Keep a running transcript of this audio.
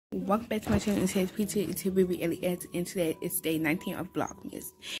Welcome back to my channel. It's PT. It's your baby Elliot, and today it's day 19 of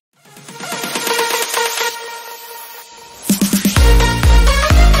vlogmas.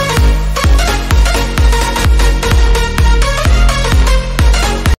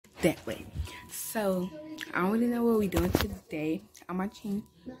 That way. So I don't really know what we're doing today. I'm watching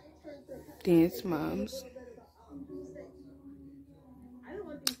Dance Moms.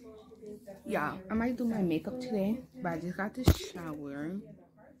 Y'all, I might do my makeup today, but I just got the shower.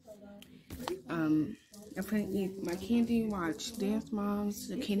 I'm gonna eat my candy, watch Dance Moms,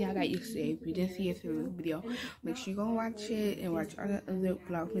 the candy I got yesterday. If you didn't see yesterday's video, make sure you go watch it and watch other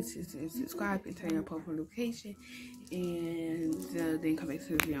vlogmas and subscribe and turn your post notification, and then come back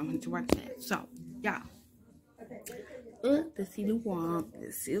to the video. I'm going to watch that. So, y'all, the cedar warm,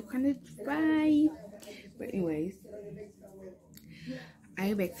 the still kind of dry, but anyways, I'll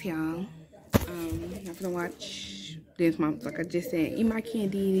be back to y'all. I'm gonna watch Dance Moms, like I just said, eat my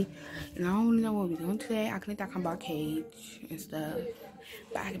candy, and I don't really know what we're doing today. I couldn't talk about cage and stuff,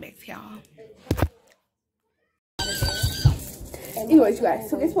 but I'll get back to y'all. Anyways, you guys,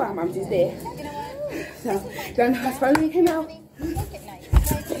 so guess what? I'm just there. So, y'all know how Spider-Man came out?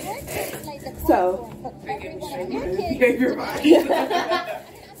 So,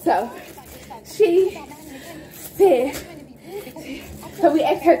 so, she said, so we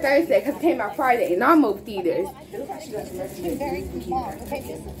asked her Thursday because it came out Friday and I moved theaters.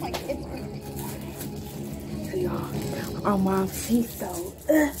 So y'all, our mom, she's so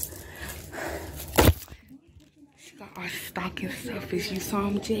she got our stocking stuffers. You saw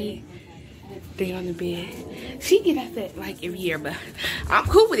them, Jay? They on the bed. She get us that like every year, but I'm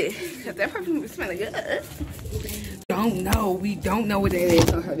cool with it because that perfume is smelling good. We don't know what that is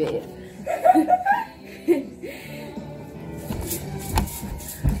on her bed.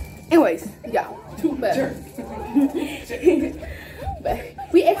 Anyways, y'all, but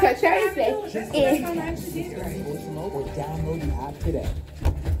we asked her Thursday, and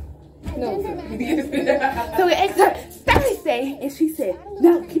no, so we asked her Thursday, and she said,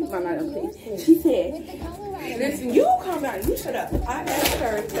 "No, keep my mind on, please." She said, "Listen, you calm down. You shut up." I asked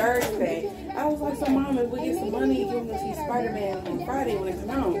her Thursday. I was like, "So, Mom, if we get some money, you want to see Spider-Man on Friday when it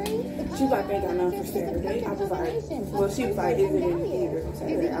comes out?" She was like, "They got none for Saturday." I was like, "Well," she was like, "Is it in the theater on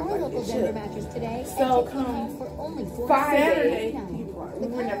Saturday?" I was like, "It should." So come Friday, we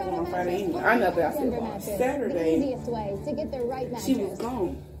were never going on Friday anyway. I know, but I said Saturday. She was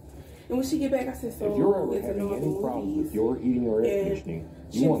gone. And when she get back, I said, "So, if you're ever is it having no any problems with movies?" your heating or air conditioning,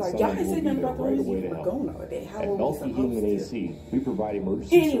 She was like, "Y'all ain't said nothing about the right movies away we to were help. going all day. How At were we Healthy Heating and supposed to?" AC, we provide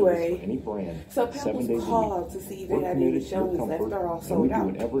emergency service for any brand. So Pat 7 was days a called week. to see if We're they had committed any to your shows left. comfort, They're all and we sold do out.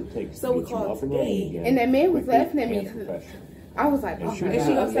 whatever it takes So to we get you called up and running today, again. and that man was quickly laughing at me and because professionally. I was like, "Oh my And should And she you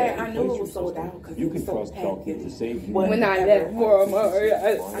gonna have say, to "I knew replace it was your sold system, out because you it can was so trust Chalky packed." to save you when I Whatever. left Walmart,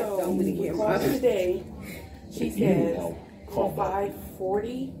 I So don't really we care called much." today. She If you need says help, for call back.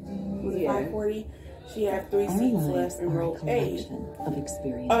 540, was it Yeah. 540? She had 3 seats left in row A.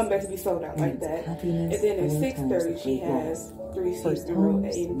 About to be sold out like that. And then at 6:30, she has 3 seats in row A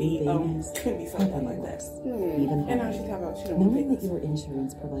and B. Can be sold out like that. And now she's talking about she don't Knowing want that your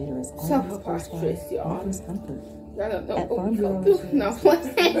insurance provider is So always close by preposterous, y'all. offers comfort. I don't know At what Farm we Bureau gonna do. No. Girl.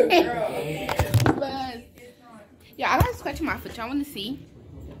 But yeah, I got scratching my foot. Y'all want to see?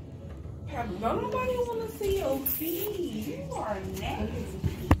 Nobody want to see your feet. You are nasty.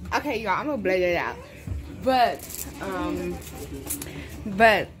 Okay, y'all, I'm gonna blur it out. But I'll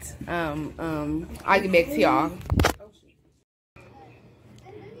get back to y'all.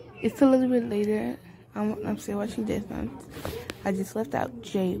 It's a little bit later. I'm still watching Dance Moms. I just left out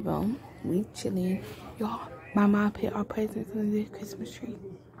J room. We chilling. Y'all, my mom put our presents under the Christmas tree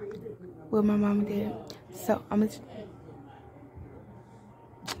with my mom and dad. So I'm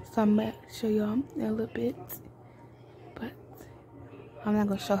gonna show y'all in a little bit. But I'm not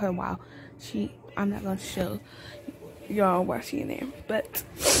gonna show her while I'm not gonna show y'all while she in there. But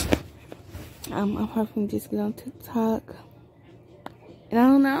I'm hoping to just get on TikTok. And I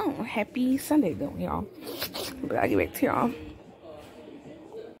don't know. Happy Sunday though, y'all. But I'll get back to y'all.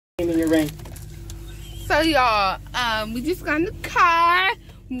 In your ring. So y'all, we just got in the car.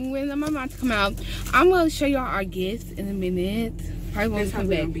 When my mom to come out, I'm gonna show y'all our gifts in a minute. Probably won't come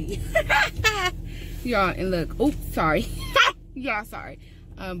back. Y'all, and look, oops, sorry. Y'all, sorry.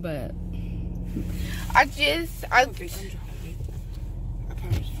 But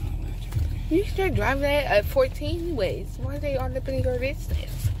you should drive that at 14 anyways. Why are they all up in your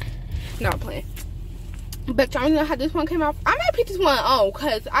business? No, I'm playing. But y'all know how this one came out. I might pick this one on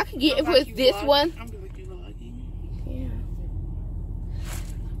because I could get if it was this one. Yeah.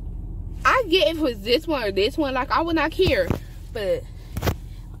 I get if it was this one or this one. Like, I would not care. But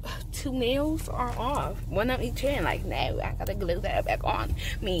two nails are off. One on each hand. Like, no, I gotta glue that back on.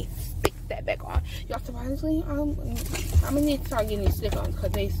 Stick that back on. Y'all, surprisingly, I'm gonna need to start getting these stick-ons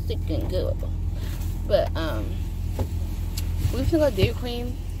because they sticking good. But we finna go Dairy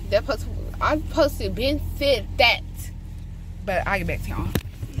Queen. I'm supposed to been said that, but I'll get back to y'all.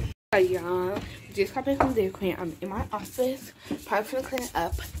 Alright, y'all, just got back from Dairy Queen. I'm in my office, probably finna clean it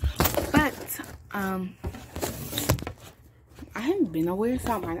up. But I haven't been nowhere,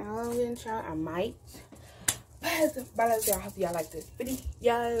 so I might not go in the shower. I might. But by the way, I hope y'all like this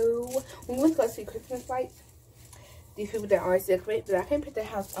video. We went to go see Christmas lights. These people that always decorate, but I can't put their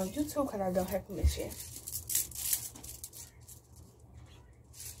house on YouTube because I don't have permission.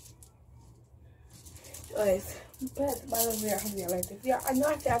 Guys, but by the way, I hope y'all like this video. I know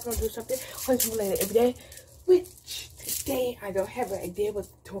I said I was gonna do something related every day, which today I don't have an idea, but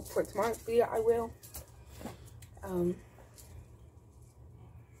for tomorrow's video I will. I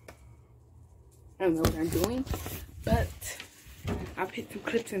don't know what I'm doing, but I'll put some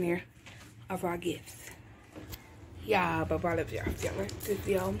clips in there of our gifts. Yeah, but I love y'all. Y'all like this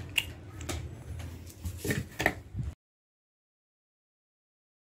video.